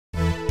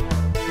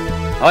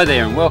Hi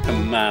there and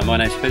welcome. My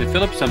name's Peter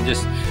Phillips. I'm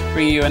just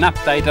bringing you an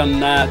update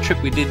on a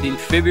trip we did in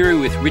February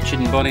with Richard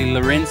and Bonnie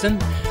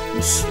Lorenzen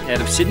out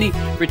of Sydney.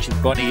 Richard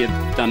and Bonnie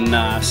have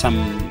done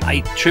some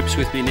 8 trips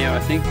with me now, I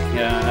think,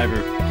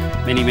 over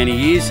many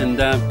years, and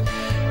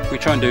we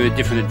try and do a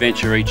different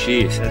adventure each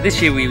year. So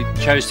this year we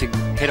chose to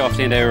head off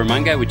down to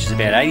Erromungo, which is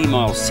about 80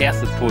 miles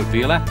south of Port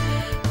Vila.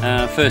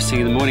 First thing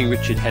in the morning,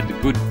 Richard had the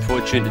good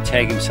fortune to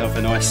tag himself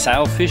a nice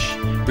sailfish.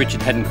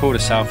 Richard hadn't caught a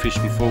sailfish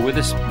before with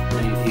us.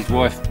 His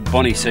wife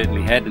Bonnie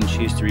certainly had, and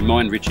she used to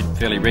remind Richard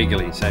fairly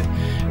regularly, so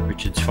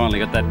Richard's finally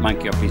got that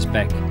monkey off his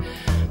back.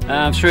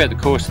 Throughout the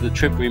course of the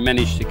trip we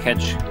managed to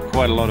catch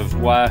quite a lot of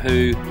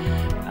wahoo,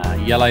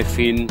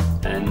 yellowfin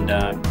and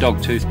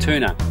dog-toothed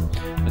tuna.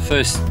 The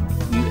first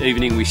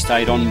evening we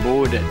stayed on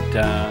board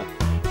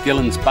at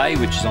Dillon's Bay,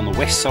 which is on the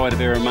west side of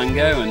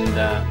Erromungo, and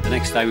the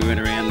next day we went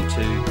around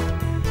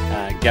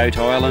to Goat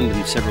Island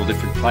and several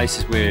different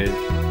places where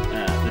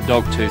the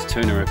dog-toothed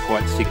tuna are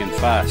quite thick and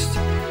fast.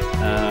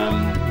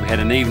 We had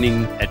an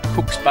evening at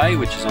Cook's Bay,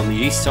 which is on the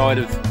east side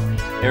of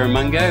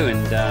Erromungo,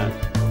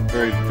 and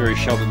very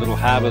sheltered little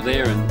harbour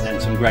there,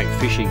 and some great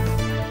fishing.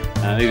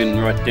 Even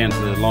right down to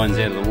the lines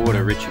out of the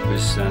water, Richard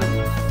was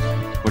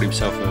caught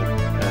himself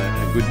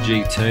a good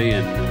GT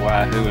and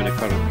wahoo and a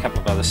couple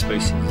of other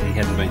species he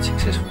hadn't been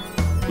successful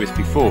with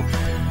before.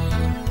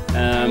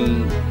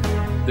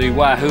 The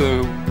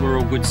wahoo were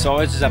all good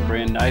sizes, up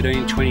around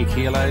 18-20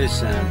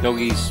 kilos.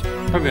 Doggies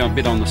probably a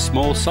bit on the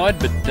small side,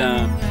 but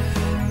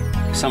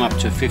some up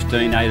to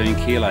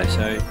 15-18 kilos.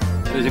 So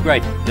it was a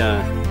great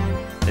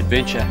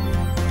adventure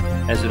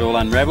as it all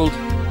unravelled.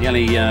 The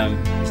only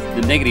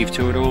the negative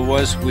to it all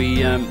was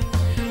we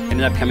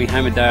ended up coming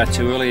home a day or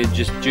two earlier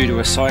just due to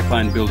a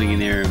cyclone building in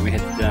there, and we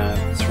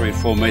had 3 or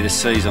 4 metre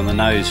seas on the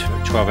nose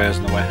for 12 hours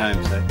on the way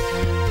home. So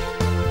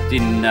it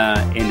didn't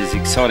end as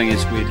exciting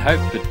as we'd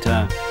hoped, but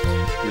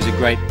it was a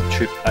great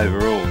trip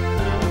overall.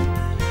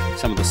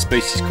 Some of the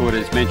species caught,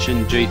 as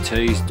mentioned,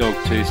 GTs,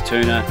 dog-toothed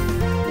tuna,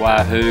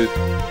 wahoo,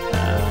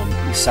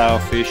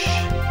 sailfish.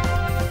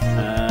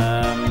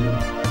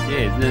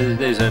 Yeah,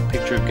 there's a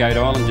picture of Goat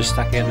Island just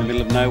stuck out in the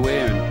middle of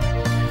nowhere,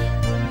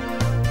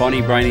 and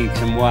Bonnie braining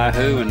some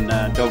wahoo and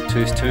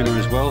dog-toothed tuna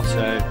as well.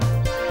 So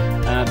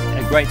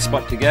a great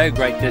spot to go,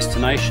 great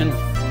destination.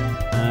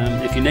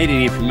 If you need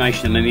any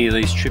information on any of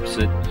these trips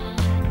that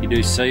you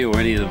do see, or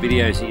any of the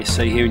videos that you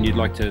see here, and you'd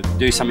like to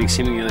do something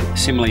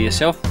similar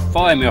yourself,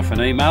 fire me off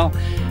an email,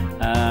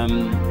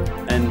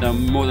 and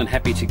I'm more than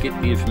happy to get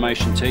the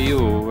information to you,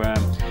 or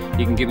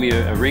you can give me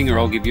a ring, or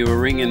I'll give you a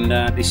ring,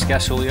 and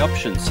discuss all the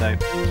options. So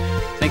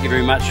thank you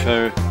very much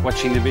for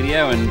watching the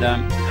video,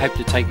 and hope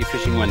to take you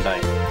fishing one day.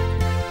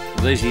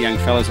 Well, these are young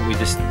fellas that we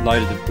just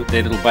loaded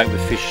their little boat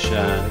with fish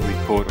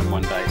we caught on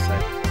one day.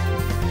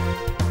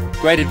 So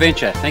great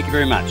adventure. Thank you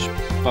very much.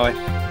 Bye.